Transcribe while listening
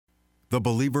The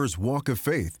Believer's Walk of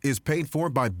Faith is paid for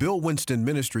by Bill Winston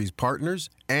Ministries partners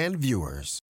and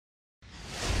viewers.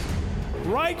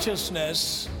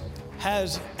 Righteousness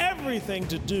has everything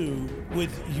to do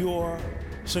with your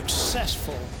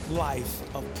successful life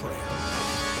of prayer.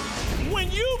 When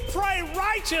you pray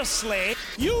righteously,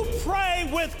 you pray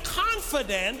with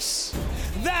confidence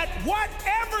that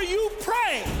whatever you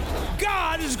pray,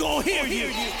 God is going to hear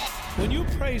you. When you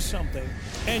pray something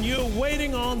and you're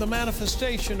waiting on the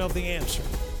manifestation of the answer,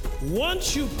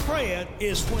 once you pray it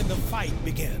is when the fight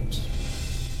begins.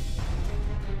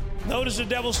 Notice the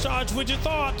devil starts with your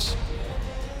thoughts.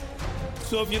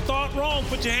 So if you thought wrong,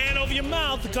 put your hand over your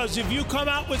mouth, because if you come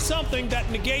out with something that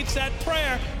negates that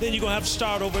prayer, then you're going to have to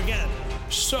start over again.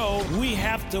 So we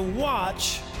have to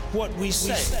watch what we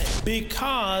say,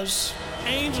 because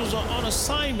angels are on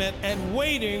assignment and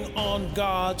waiting on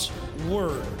God's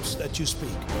words that you speak.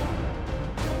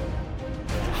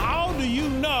 How do you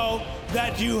know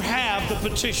that you have the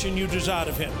petition you desired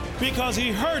of him? Because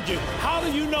he heard you. How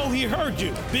do you know he heard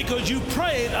you? Because you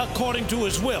prayed according to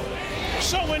his will.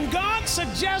 So when God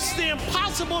suggests the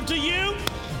impossible to you,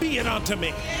 be it unto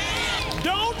me.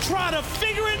 Don't try to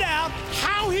figure it out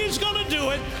how he's going to do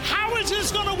it. How is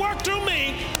this going to work through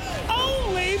me?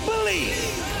 Only believe.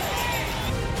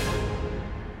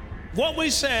 What we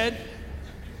said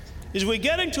is we're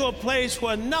getting to a place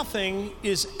where nothing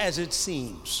is as it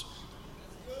seems.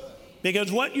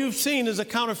 Because what you've seen is a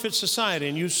counterfeit society,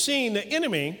 and you've seen the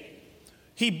enemy.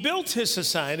 He built his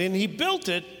society, and he built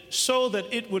it so that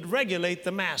it would regulate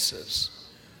the masses.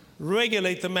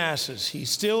 Regulate the masses. He's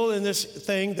still in this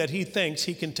thing that he thinks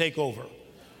he can take over.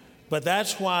 But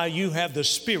that's why you have the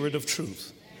spirit of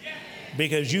truth,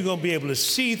 because you're going to be able to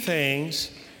see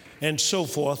things and so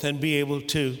forth and be able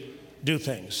to do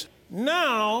things.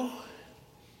 Now,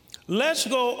 let's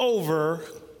go over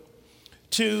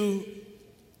to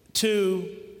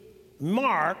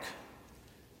Mark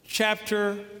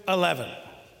chapter 11.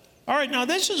 All right, now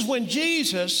this is when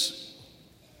Jesus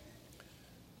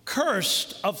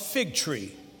cursed a fig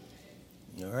tree.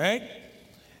 All right?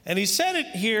 And he said it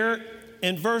here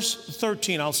in verse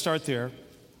 13. I'll start there.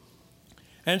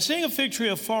 And seeing a fig tree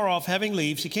afar off having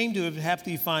leaves, he came to it, half that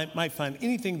he might find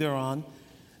anything thereon.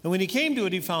 And when he came to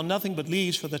it, he found nothing but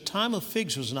leaves, for the time of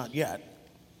figs was not yet.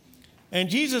 And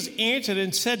Jesus answered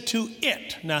and said to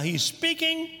it, now he's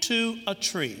speaking to a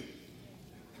tree,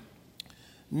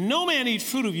 no man eat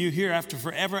fruit of you hereafter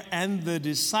forever. And the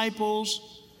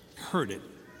disciples heard it.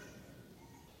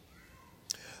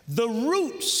 The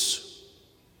roots,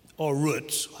 or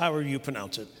roots, however you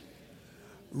pronounce it,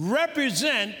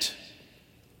 represent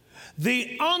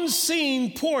the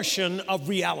unseen portion of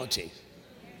reality.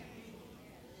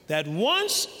 That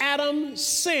once Adam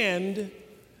sinned,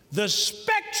 the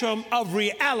spectrum of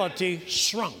reality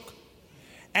shrunk.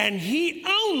 And he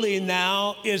only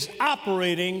now is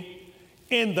operating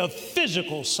in the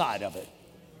physical side of it.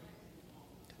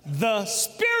 The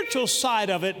spiritual side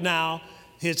of it now,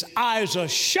 his eyes are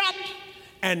shut,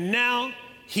 and now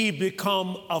he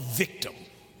become a victim.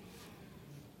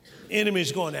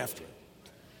 Enemy's going after him.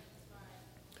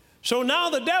 So now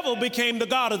the devil became the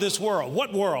god of this world.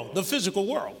 What world? The physical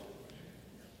world.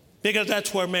 Because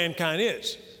that's where mankind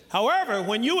is. However,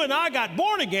 when you and I got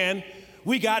born again,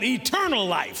 we got eternal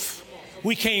life.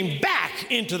 We came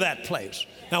back into that place.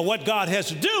 Now, what God has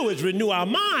to do is renew our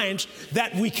minds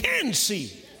that we can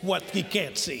see what he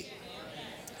can't see.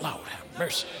 Lord have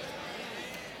mercy.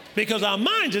 Because our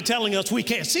minds are telling us we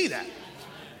can't see that.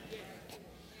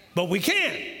 But we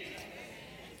can.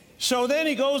 So then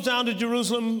he goes down to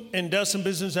Jerusalem and does some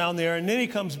business down there. And then he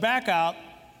comes back out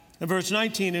in verse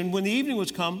 19. And when the evening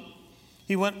was come,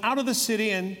 he went out of the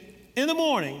city, and in the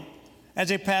morning, as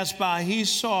they passed by, he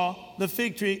saw the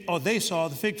fig tree, or they saw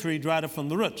the fig tree dried up from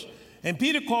the roots. And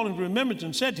Peter called him to remembrance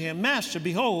and said to him, Master,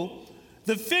 behold,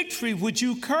 the fig tree which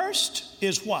you cursed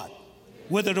is what?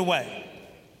 Withered away.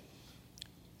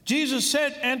 Jesus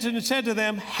answered and said to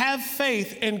them, have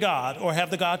faith in God, or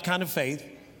have the God kind of faith.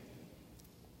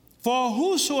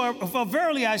 For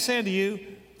verily I say unto you,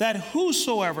 that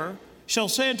whosoever shall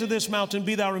say unto this mountain,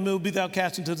 be thou removed, be thou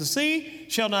cast into the sea,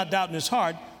 shall not doubt in his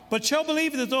heart, but shall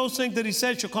believe that those things that he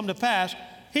said shall come to pass,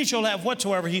 he shall have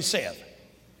whatsoever he saith.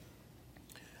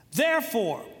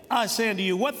 Therefore, I say unto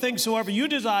you, what things soever you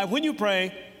desire when you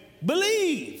pray,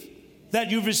 believe that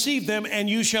you've received them, and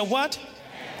you shall what?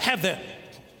 Have them.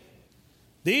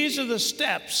 These are the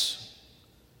steps,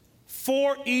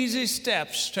 4 easy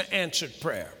steps to answered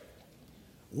prayer.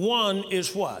 One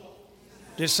is what?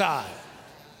 Decide.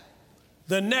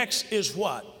 The next is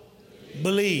what?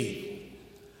 Believe.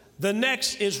 The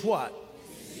next is what?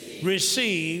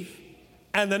 Receive.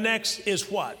 And the next is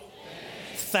what?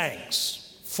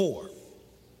 thanks for.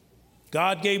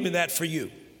 God gave me that for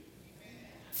you.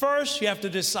 First, you have to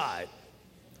decide.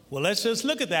 Well, let's just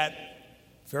look at that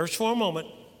verse for a moment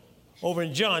over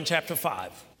in John chapter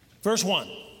 5, verse 1.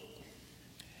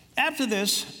 After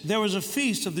this, there was a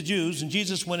feast of the Jews, and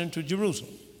Jesus went into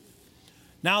Jerusalem.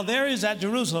 Now there is at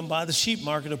Jerusalem by the sheep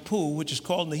market a pool, which is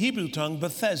called in the Hebrew tongue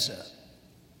Bethesda,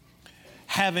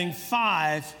 having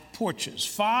 5 porches.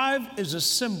 5 is a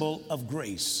symbol of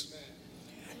grace.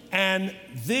 And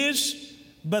this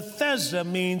Bethesda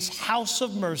means house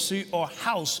of mercy or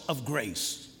house of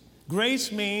grace.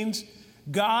 Grace means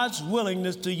God's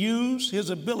willingness to use his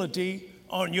ability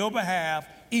on your behalf,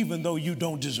 even though you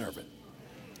don't deserve it.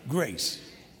 Grace.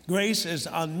 Grace is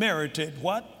unmerited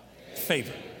what?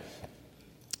 Favor.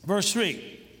 Verse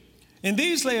 3. In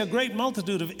these lay a great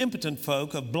multitude of impotent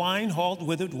folk, of blind, halt,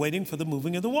 withered, waiting for the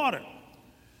moving of the water.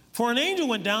 For an angel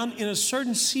went down in a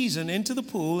certain season into the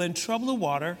pool and troubled the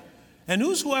water, and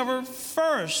whosoever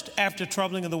first, after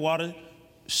troubling of the water,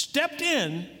 stepped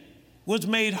in, was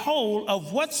made whole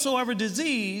of whatsoever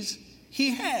disease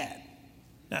he had.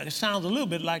 Now, it sounds a little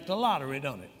bit like the lottery,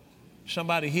 don't it?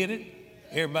 Somebody hit it,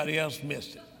 everybody else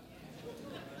missed it.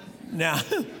 Now,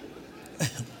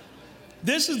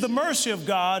 this is the mercy of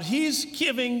God. He's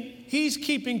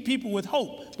keeping people with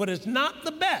hope, but it's not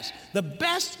the best. The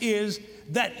best is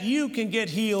that you can get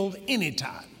healed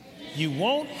anytime. You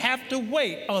won't have to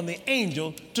wait on the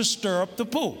angel to stir up the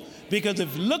pool. Because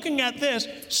if looking at this,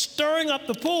 stirring up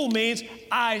the pool means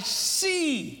I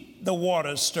see the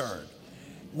water stirred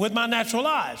with my natural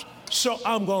eyes. So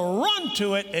I'm going to run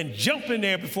to it and jump in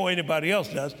there before anybody else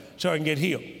does so I can get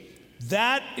healed.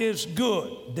 That is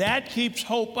good. That keeps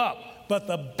hope up. But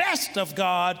the best of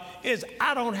God is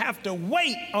I don't have to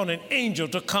wait on an angel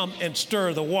to come and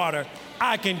stir the water.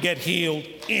 I can get healed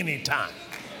anytime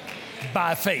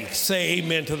by faith. Say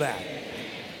amen to that.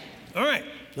 All right,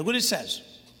 look what it says.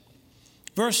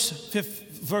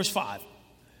 Verse 5.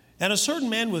 And a certain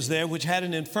man was there which had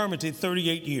an infirmity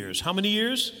 38 years. How many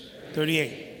years?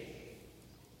 38.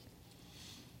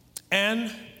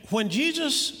 And when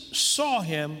Jesus saw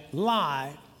him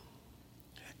lie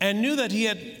and knew that he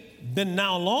had been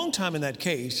now a long time in that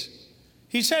case,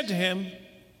 he said to him,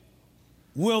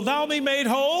 "Wilt thou be made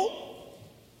whole?"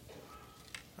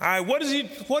 All right, what is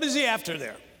he after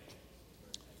there?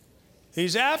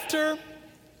 He's after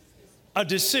a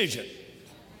decision.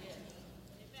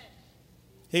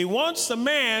 He wants the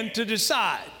man to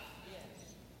decide.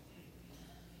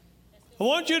 I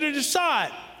want you to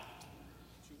decide.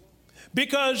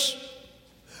 Because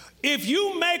if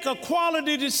you make a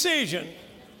quality decision,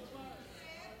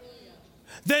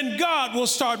 then God will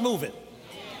start moving.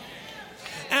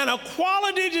 And a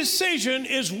quality decision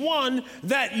is one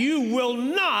that you will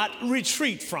not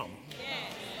retreat from.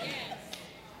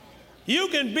 You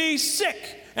can be sick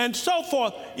and so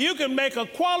forth. You can make a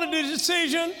quality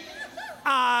decision.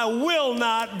 I will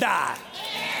not die.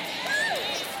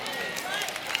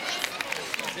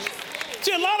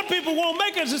 See, a lot of people won't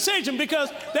make a decision because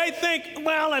they think,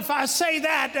 well, if I say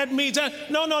that, that means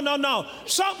that. No.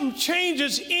 Something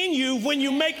changes in you when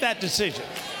you make that decision.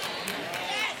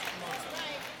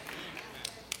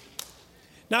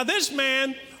 Now, this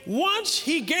man, once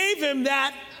he gave him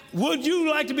that, would you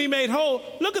like to be made whole?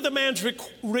 Look at the man's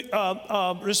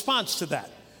response to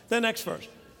that. The next verse.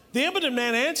 The impotent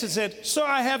man answered and said, "Sir,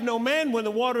 I have no man when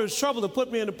the water is troubled to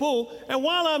put me in the pool. And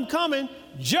while I'm coming,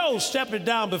 Joe stepped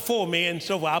down before me." And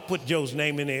so I'll put Joe's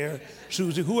name in there,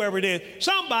 Susie, whoever it is.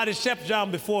 Somebody stepped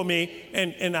down before me,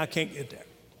 and I can't get there.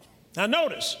 Now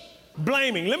notice,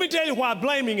 blaming. Let me tell you why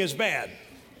blaming is bad.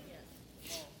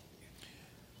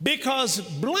 Because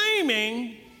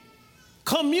blaming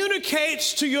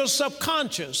communicates to your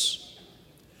subconscious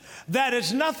that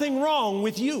there's nothing wrong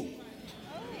with you.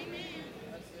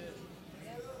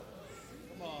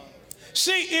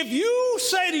 See, if you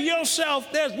say to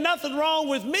yourself, there's nothing wrong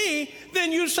with me,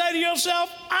 then you say to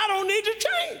yourself, I don't need to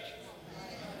change.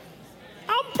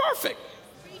 I'm perfect.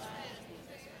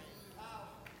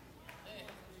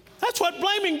 That's what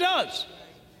blaming does.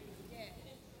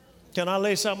 Can I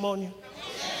lay something on you?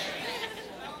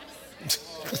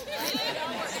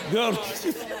 Good.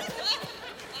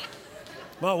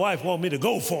 My wife wants me to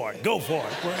go for it. Go for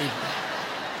it.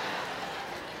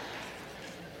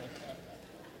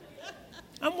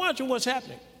 I'm watching what's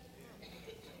happening.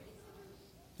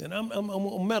 And I'm going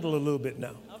to meddle a little bit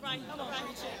now. All right.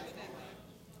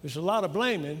 There's a lot of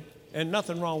blaming and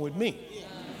nothing wrong with me.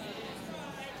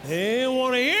 They didn't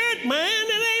want to hear it, man.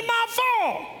 It ain't my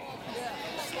fault.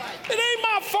 It ain't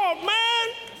my fault, man.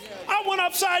 I went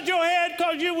upside your head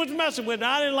because you was messing with it.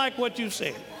 I didn't like what you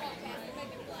said.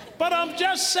 But I'm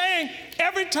just saying,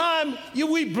 every time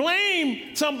we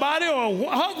blame somebody or a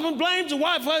husband blames a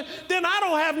wife, then I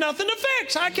don't have nothing to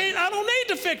fix. I don't need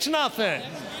to fix nothing.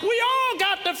 We all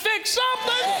got to fix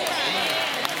something.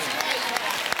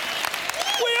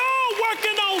 We all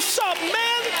working on something,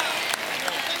 man.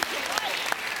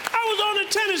 I was on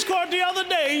the tennis court the other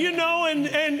day, you know, and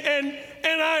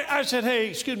I said, hey,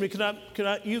 excuse me, could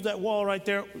I use that wall right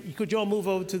there? Could y'all move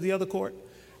over to the other court?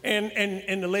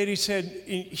 And the lady said,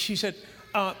 she said,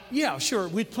 yeah, sure,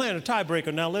 we'd plan a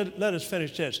tiebreaker. Now let us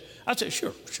finish this. I said,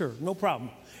 sure, no problem.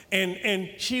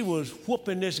 And she was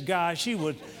whooping this guy. She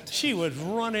was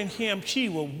running him. She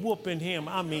was whooping him.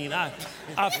 I mean, I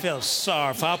felt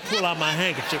sorry for her. I pull out my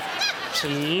handkerchief. I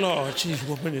said, Lord, she's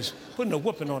whooping this, putting a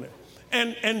whooping on it.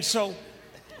 And so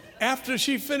after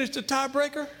she finished the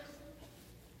tiebreaker,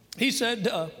 he said,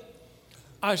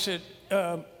 I said,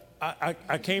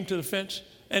 I came to the fence,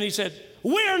 and he said,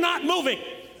 we're not moving.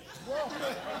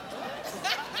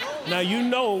 Now, you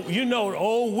know,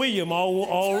 old William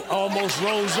almost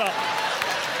rose up.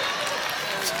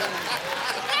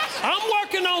 I'm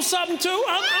working on something, too.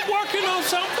 I'm working on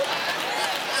something.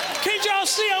 Can't y'all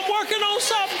see I'm working on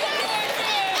something?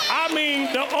 I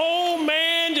mean, the old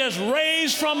man just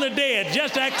raised from the dead,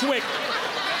 just that quick.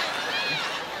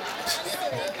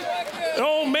 The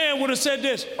old man would have said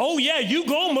this, oh, yeah, you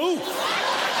gonna move.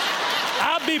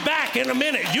 I'll be back in a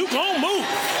minute. You gonna move.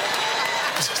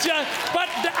 But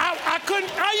I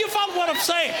couldn't, are you following what I'm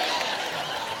saying?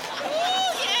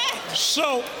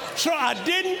 So I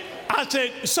didn't, I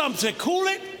said, some said, cool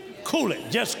it,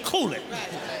 just cool it.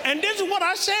 And this is what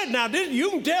I said now, you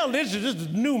can tell this is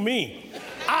new me.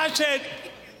 I said,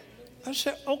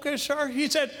 okay, sir.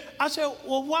 I said,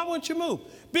 well, why won't you move?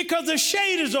 Because the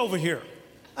shade is over here.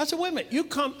 I said, wait a minute, you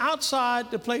come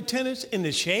outside to play tennis in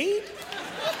the shade?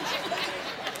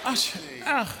 I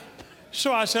said,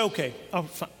 So I said, okay.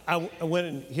 I went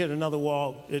and hit another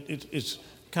wall. It's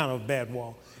kind of a bad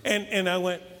wall. And I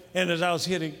went, and as I was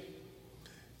hitting,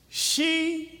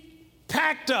 she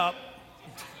packed up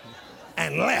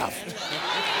and left.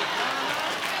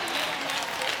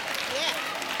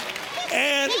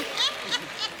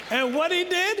 And what he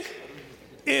did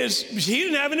is, he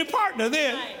didn't have any partner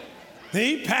then.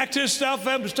 He packed his stuff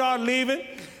up and started leaving,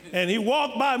 and he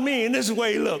walked by me, and this is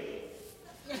where he looked.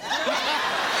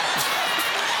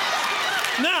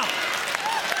 Now,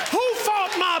 who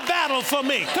fought my battle for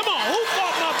me? Come on, who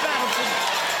fought my battle for me?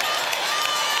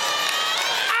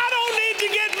 I don't need to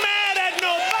get mad at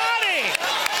nobody.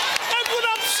 That's what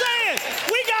I'm saying.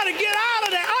 We got to get out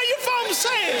of there. Are you folks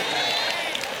saying?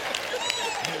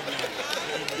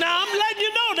 Now, I'm letting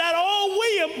you know that old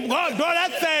William, boy,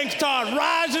 that thing started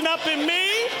rising up in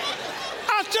me.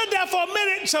 I stood there for a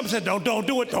minute. Some said, don't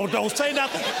do it. Don't say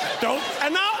nothing. Don't.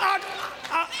 And now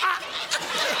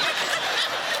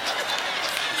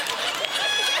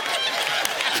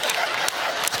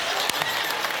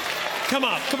Come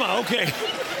on, okay.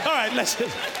 All right, let's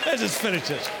just finish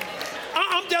this.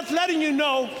 I'm just letting you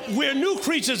know we're new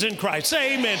creatures in Christ.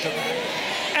 Say amen to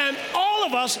that. And all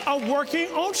of us are working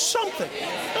on something.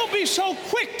 Don't be so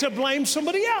quick to blame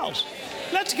somebody else.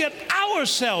 Let's get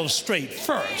ourselves straight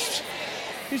first.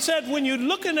 He said, when you're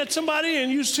looking at somebody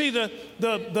and you see the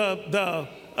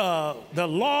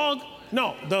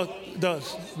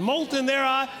mote in their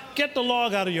eye, get the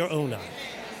log out of your own eye.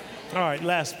 All right,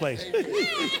 last place.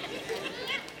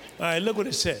 All right, look what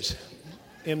it says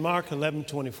in Mark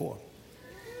 11:24.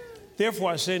 Therefore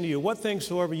I say to you, what things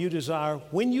soever you desire,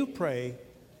 when you pray,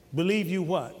 believe you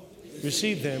what?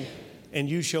 Receive them, and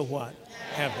you shall what?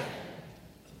 Have them.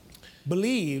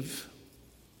 Believe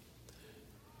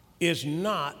is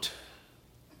not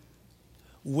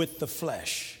with the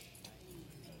flesh.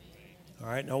 All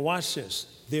right, now watch this.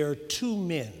 There are two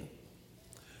men.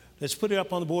 Let's put it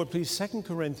up on the board, please. 2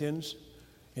 Corinthians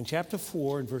in chapter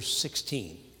 4 and verse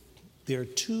 16. There are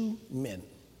two men.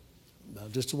 Now,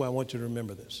 this is why I want you to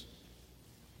remember this.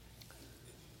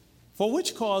 For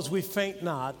which cause we faint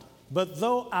not, but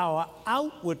though our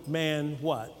outward man,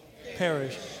 what?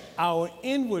 Perish. Our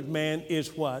inward man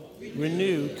is what?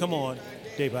 Renewed. Come on,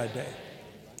 day by day.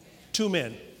 Two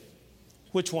men.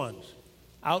 Which ones?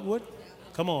 Outward?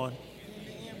 Come on.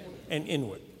 And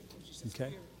inward.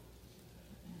 Okay?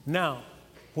 Now,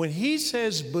 when he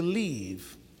says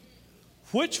believe,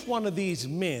 which one of these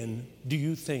men do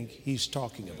you think he's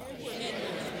talking about?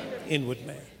 Inward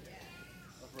man.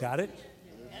 Got it?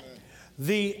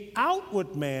 The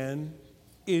outward man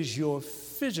is your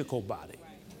physical body.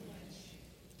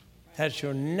 That's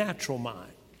your natural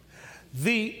mind.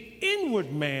 The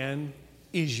inward man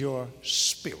is your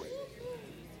spirit.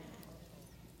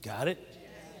 Got it?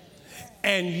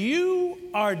 And you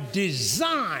are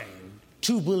designed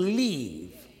to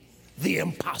believe the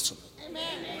impossible.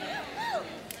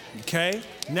 Okay?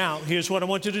 Now, here's what I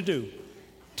want you to do.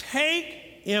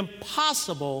 Take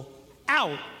impossible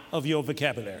out of your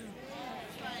vocabulary.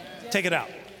 Take it out.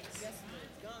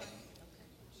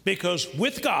 Because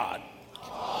with God,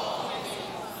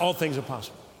 all things are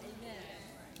possible.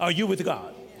 Are you with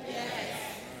God?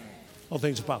 All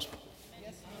things are possible.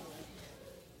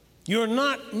 You're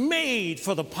not made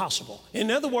for the possible. In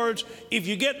other words, if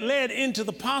you get led into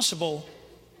the possible,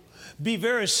 be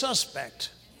very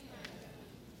suspect.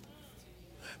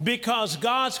 Because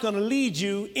God's going to lead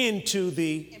you into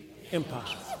the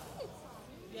impossible.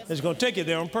 It's going to take you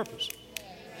there on purpose.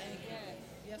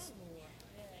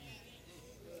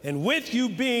 And with you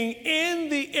being in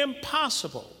the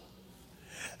impossible,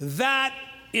 that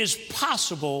is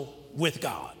possible with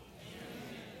God.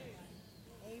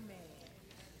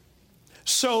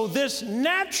 So this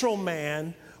natural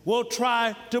man will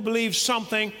try to believe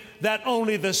something that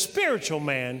only the spiritual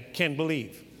man can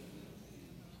believe.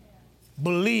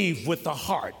 Believe with the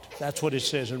heart. That's what it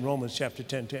says in Romans chapter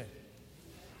 10:10.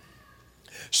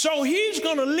 So he's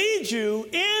going to lead you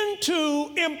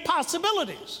into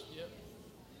impossibilities.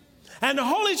 And the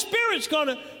Holy Spirit's going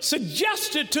to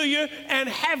suggest it to you and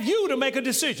have you to make a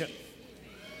decision.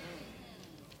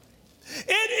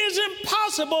 It is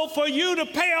impossible for you to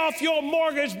pay off your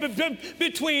mortgage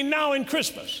between now and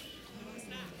Christmas.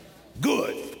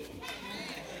 Good.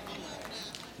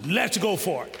 Let's go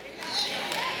for it.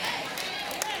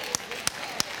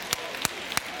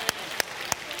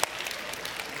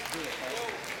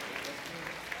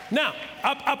 Now,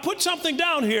 I put something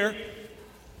down here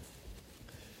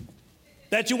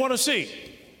that you want to see.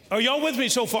 Are y'all with me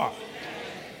so far?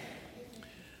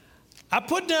 I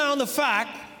put down the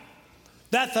fact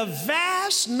that the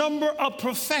vast number of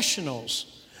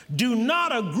professionals do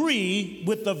not agree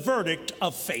with the verdict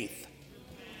of faith.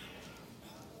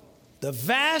 The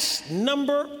vast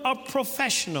number of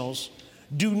professionals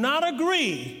do not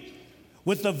agree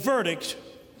with the verdict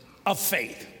of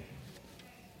faith.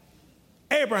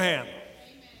 Abraham,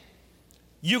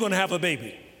 you're going to have a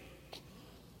baby.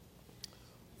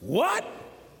 What?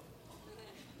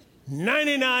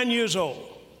 99 years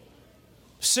old.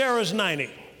 Sarah's 90.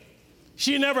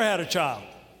 She never had a child.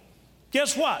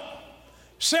 Guess what?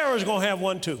 Sarah's going to have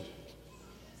one too.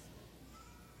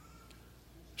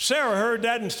 Sarah heard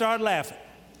that and started laughing.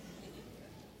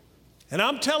 And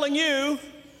I'm telling you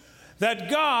that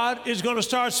God is going to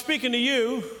start speaking to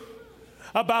you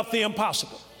about the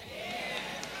impossible.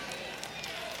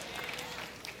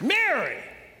 Mary,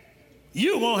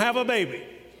 you're going to have a baby.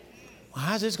 Well,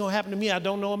 how's this going to happen to me? I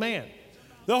don't know a man.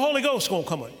 The Holy Ghost is going to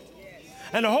come on you.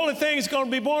 And the holy thing is going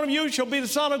to be born of you, shall be the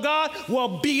Son of God.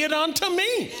 Well, be it unto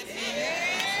me.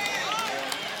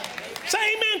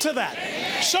 Say amen to that.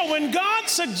 So when God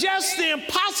suggests the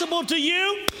impossible to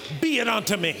you, be it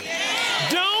unto me.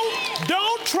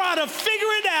 Don't try to figure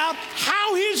it out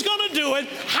how he's going to do it.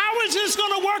 How is this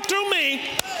going to work through me?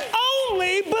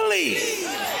 Only believe.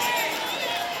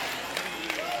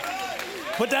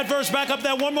 Put that verse back up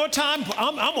there one more time.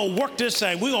 I'm going to work this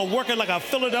thing. We're going to work it like a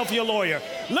Philadelphia lawyer.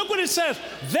 Look what it says.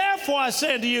 Therefore I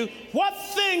say to you, what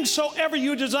things soever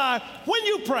you desire when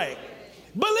you pray,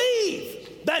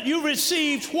 believe that you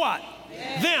received what?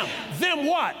 Them. Them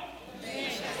what?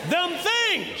 Them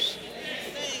things.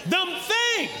 Them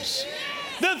things.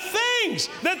 The things.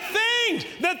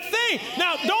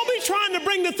 Now, don't be trying to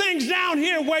bring the things down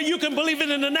here where you can believe it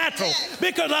in the natural,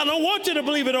 because I don't want you to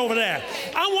believe it over there.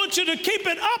 I want you to keep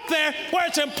it up there where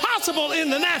it's impossible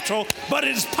in the natural, but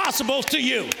it is possible to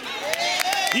you.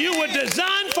 You were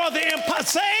designed for the impossible.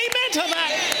 Say amen to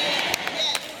that.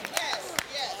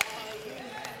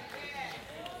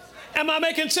 Am I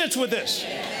making sense with this?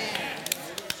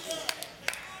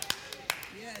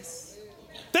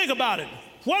 Think about it.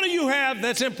 What do you have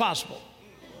that's impossible?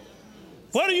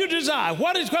 What do you desire?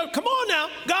 Come on now.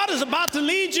 God is about to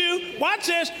lead you, watch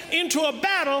this, into a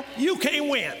battle you can't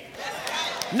win.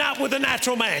 Not with a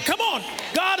natural man. Come on.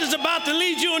 God is about to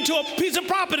lead you into a piece of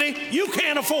property you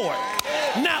can't afford.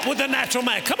 Not with a natural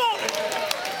man. Come on.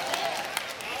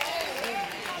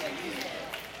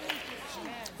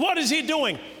 What is he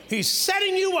doing? He's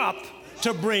setting you up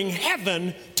to bring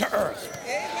heaven to earth.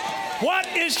 What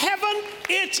is heaven?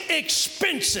 It's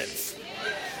expensive.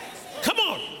 Come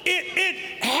on.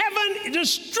 Heaven, the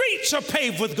streets are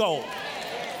paved with gold.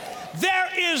 There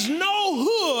is no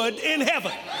hood in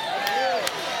heaven.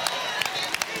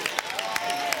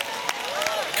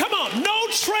 Come on. No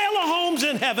trailer homes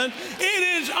in heaven.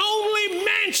 It is only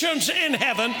mansions in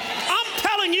heaven. I'm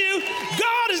telling you,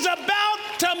 God is about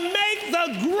to make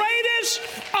the greatest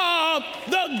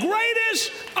the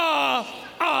greatest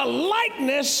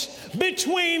likeness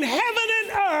between heaven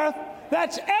and earth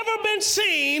that's ever been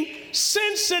seen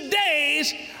since the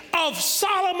days of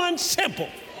Solomon's temple.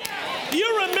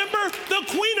 You remember the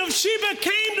Queen of Sheba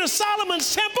came to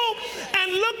Solomon's temple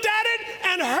and looked at it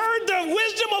and heard the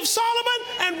wisdom of Solomon,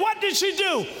 and what did she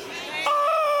do?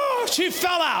 Oh, she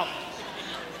fell out.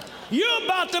 You're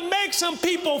about to make some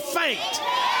people faint.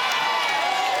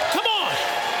 Come on.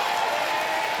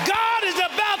 God is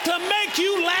about to make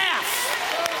you laugh.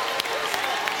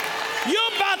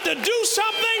 You're about to do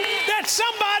something that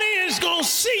somebody is going to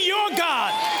see your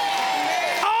God.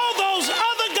 All those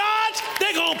other gods,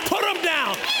 they're going to put them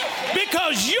down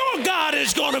because your God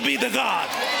is going to be the God.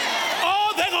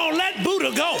 Oh, they're going to let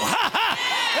Buddha go.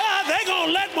 They're going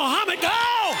to let Muhammad go.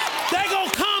 They're going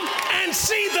to come and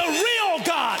see the real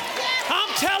God.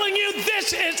 I'm telling you, this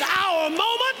is our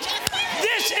moment.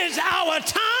 This is our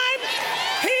time.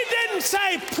 He didn't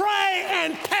say pray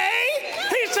and pay.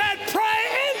 He said pray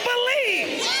and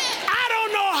believe. I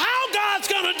don't know how God's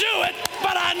going to do it,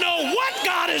 but I know what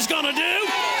God is going to do.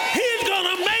 He's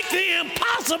going to make the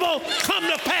impossible come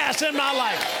to pass in my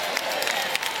life.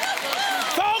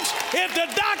 Folks, if the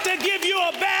doctor gives you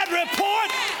a bad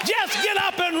report, just get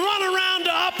up and run around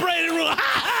the operating room.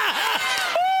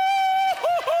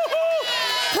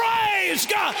 Praise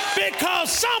God,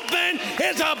 because something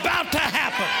is about to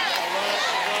happen.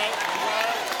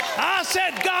 I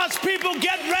said, God's people,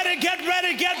 get ready, get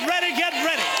ready, get ready, get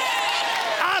ready.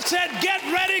 I said, get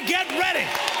ready, get ready.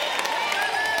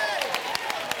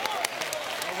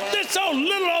 This old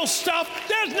little old stuff,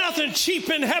 there's nothing cheap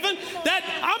in heaven. That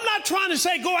I'm not trying to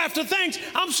say go after things.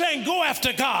 I'm saying go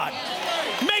after God.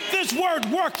 Make this word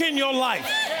work in your life.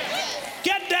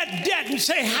 Get that debt and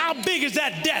say, how big is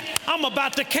that debt? I'm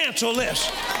about to cancel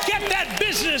this. Get that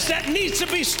business that needs to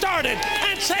be started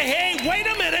and say, hey, wait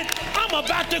a minute. I'm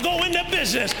about to go into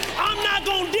business. I'm not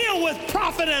going to deal with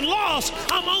profit and loss.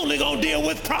 I'm only going to deal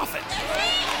with profit.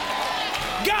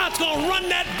 God's going to run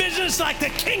that business like the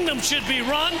kingdom should be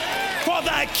run. For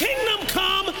thy kingdom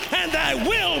come and thy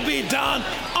will be done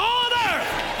on earth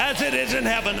as it is in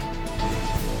heaven.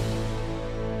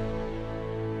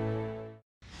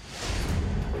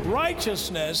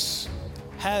 Righteousness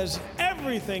has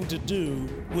everything to do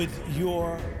with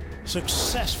your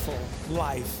successful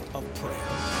life of prayer.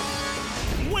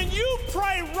 When you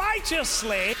pray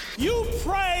righteously, you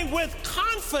pray with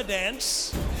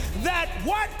confidence that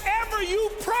whatever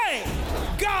you pray,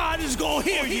 God is going to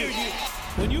hear you.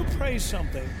 When you pray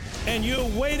something and you're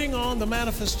waiting on the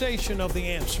manifestation of the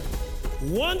answer,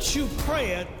 once you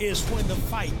pray it is when the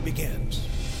fight begins.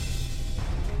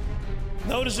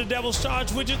 Notice the devil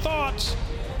starts with your thoughts.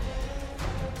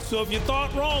 So if you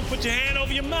thought wrong, put your hand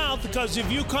over your mouth, because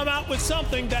if you come out with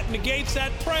something that negates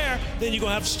that prayer, then you're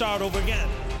going to have to start over again.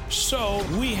 So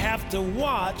we have to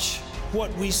watch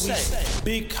what we say,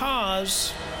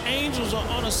 because angels are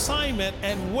on assignment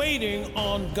and waiting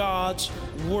on God's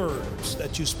words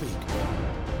that you speak.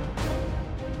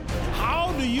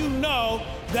 How do you know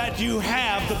that you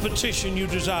have the petition you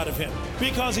desired of him?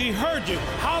 Because he heard you.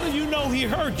 How do you know he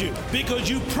heard you? Because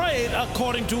you prayed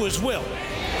according to his will.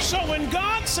 So when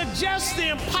God suggests the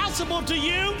impossible to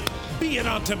you, be it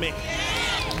unto me.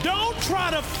 Don't try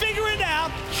to figure it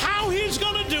out how he's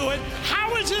going to do it.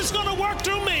 How is this going to work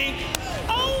through me?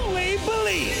 Only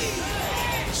believe.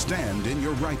 Stand in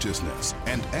your righteousness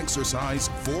and exercise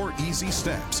 4 easy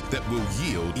steps that will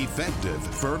yield effective,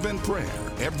 fervent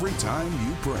prayer every time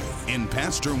you pray. In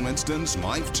Pastor Winston's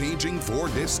life-changing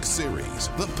 4-disc series,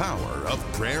 The Power of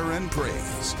Prayer and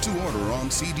Praise. To order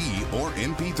on CD or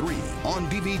MP3, on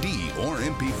DVD or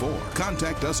MP4,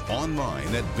 contact us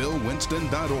online at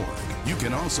billwinston.org. You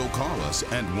can also call us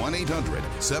at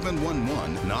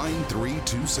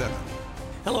 1-800-711-9327.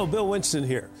 Hello, Bill Winston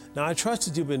here. Now, I trust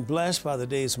that you've been blessed by the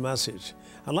day's message.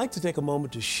 I'd like to take a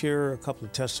moment to share a couple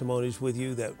of testimonies with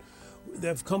you that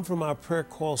have come from our prayer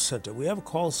call center. We have a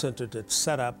call center that's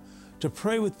set up to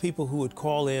pray with people who would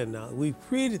call in. Now, we've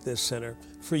created this center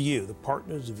for you, the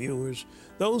partners, the viewers,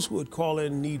 those who would call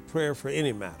in and need prayer for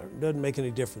any matter. It doesn't make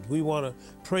any difference. We want to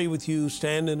pray with you,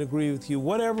 stand and agree with you,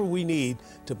 whatever we need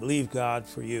to believe God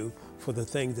for you, for the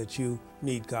thing that you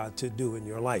need God to do in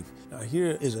your life. Now,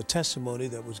 here is a testimony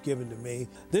that was given to me.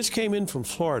 This came in from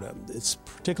Florida. This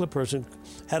particular person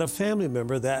had a family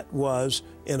member that was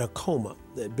in a coma.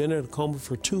 They'd been in a coma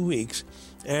for 2 weeks,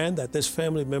 and that this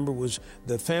family member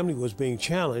the family was being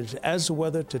challenged as to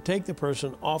whether to take the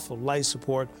person off of life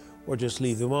support or just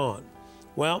leave them on.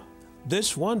 Well,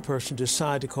 this one person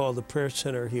decided to call the prayer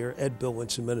center here at Bill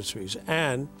Winston Ministries,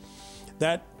 and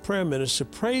that prayer minister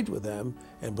prayed with them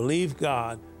and believed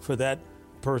God for that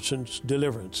person's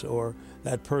deliverance or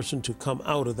that person to come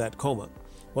out of that coma.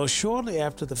 Well, shortly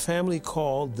after, the family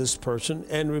called this person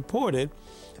and reported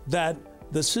that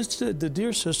the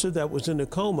dear sister that was in the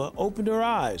coma opened her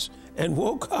eyes and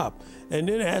woke up and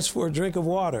then asked for a drink of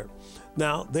water.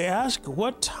 Now, they asked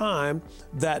what time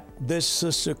that this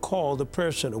sister called the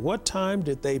prayer center. What time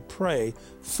did they pray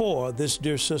for this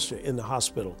dear sister in the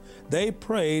hospital? They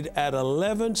prayed at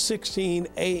 11:16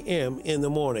 a.m. in the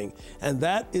morning, and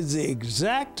that is the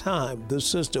exact time the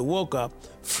sister woke up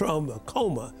from a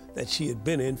coma that she had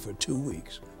been in for 2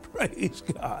 weeks. Praise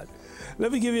God.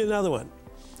 Let me give you another one.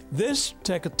 This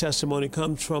testimony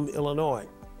comes from Illinois.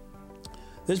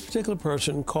 This particular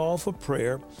person called for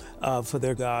prayer for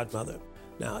their godmother.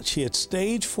 Now, she had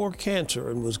stage 4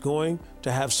 cancer and was going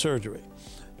to have surgery.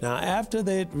 Now, after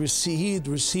he had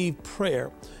received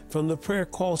prayer from the prayer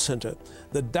call center,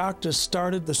 the doctor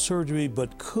started the surgery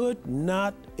but could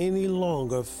not any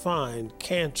longer find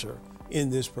cancer in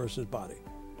this person's body.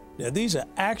 Now, these are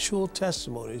actual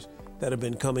testimonies that have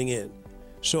been coming in.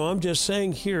 So I'm just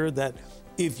saying here that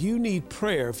if you need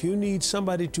prayer, if you need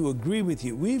somebody to agree with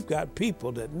you, we've got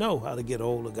people that know how to get a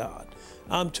hold of God.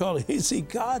 I'm telling you, see,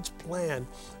 God's plan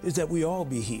is that we all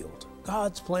be healed.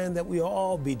 God's plan that we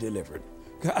all be delivered.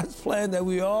 God's plan that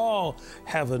we all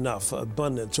have enough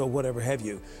abundance or whatever have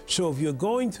you. So if you're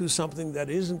going through something that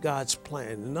isn't God's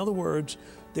plan, in other words,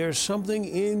 there's something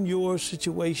in your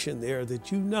situation there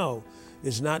that you know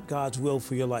is not God's will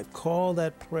for your life, call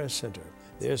that prayer center.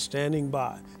 They're standing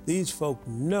by. These folk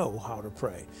know how to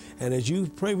pray. And as you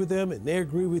pray with them and they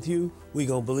agree with you, we're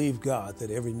going to believe God that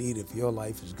every need of your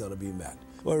life is going to be met.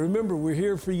 Well, remember, we're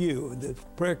here for you. The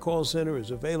prayer call center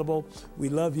is available. We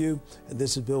love you. And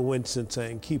this is Bill Winston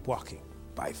saying, keep walking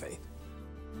by faith.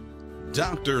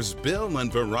 Doctors Bill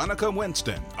and Veronica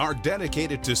Winston are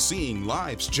dedicated to seeing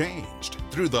lives changed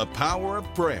through the power of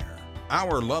prayer.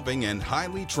 Our loving and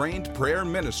highly trained prayer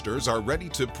ministers are ready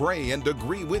to pray and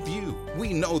agree with you.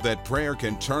 We know that prayer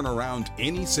can turn around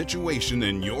any situation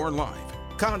in your life.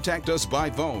 Contact us by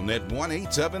phone at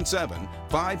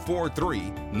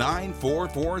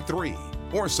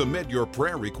 1-877-543-9443 or submit your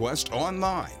prayer request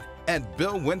online at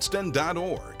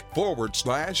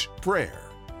billwinston.org/prayer.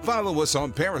 Follow us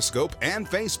on Periscope and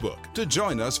Facebook to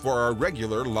join us for our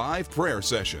regular live prayer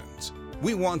sessions.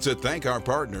 We want to thank our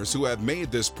partners who have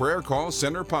made this prayer call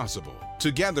center possible.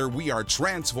 Together, we are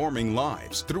transforming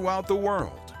lives throughout the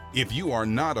world. If you are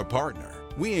not a partner,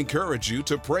 we encourage you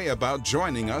to pray about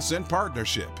joining us in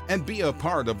partnership and be a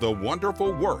part of the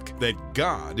wonderful work that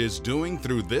God is doing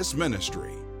through this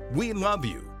ministry. We love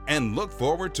you and look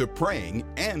forward to praying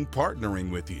and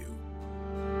partnering with you.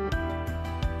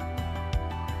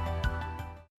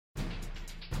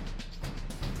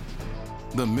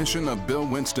 The mission of Bill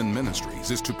Winston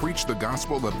Ministries is to preach the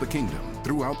gospel of the kingdom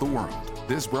throughout the world.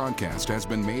 This broadcast has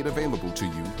been made available to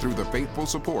you through the faithful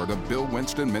support of Bill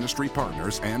Winston Ministry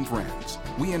partners and friends.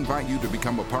 We invite you to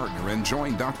become a partner and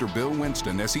join Dr. Bill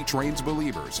Winston as he trains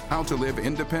believers how to live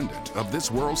independent of this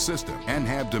world system and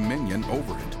have dominion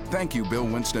over it. Thank you, Bill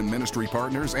Winston Ministry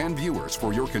partners and viewers,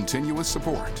 for your continuous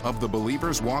support of the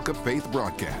Believer's Walk of Faith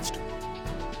broadcast.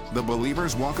 The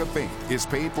Believer's Walk of Faith is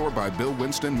paid for by Bill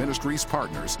Winston Ministries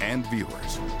partners and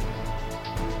viewers.